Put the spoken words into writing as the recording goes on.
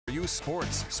ORU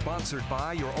Sports, sponsored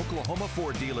by your Oklahoma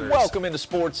Ford dealers. Welcome into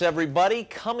sports, everybody.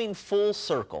 Coming full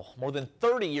circle. More than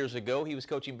 30 years ago, he was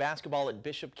coaching basketball at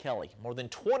Bishop Kelly. More than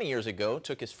 20 years ago,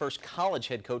 took his first college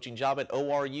head coaching job at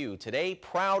ORU. Today,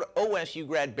 proud OSU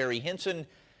grad Barry Hinson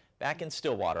back in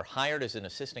Stillwater, hired as an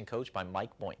assistant coach by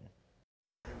Mike Boynton.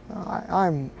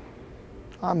 I'm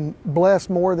blessed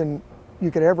more than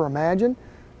you could ever imagine.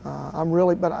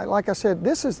 Like I said,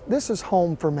 this is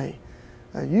home for me.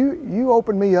 You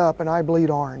open me up and I bleed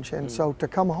orange, and so to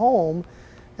come home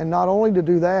and not only to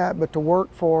do that, but to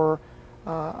work for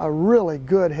a really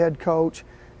good head coach,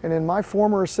 and then my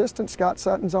former assistant Scott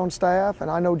Sutton's on staff,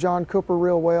 and I know John Cooper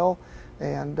real well,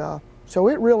 and so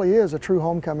it really is a true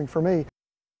homecoming for me.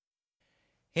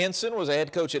 Hinson was a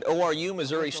head coach at ORU,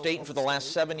 Missouri State, and for the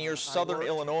last 7 years, Southern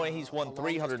Illinois. He's won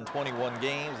 321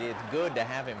 games. It's good to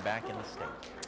have him back in the state.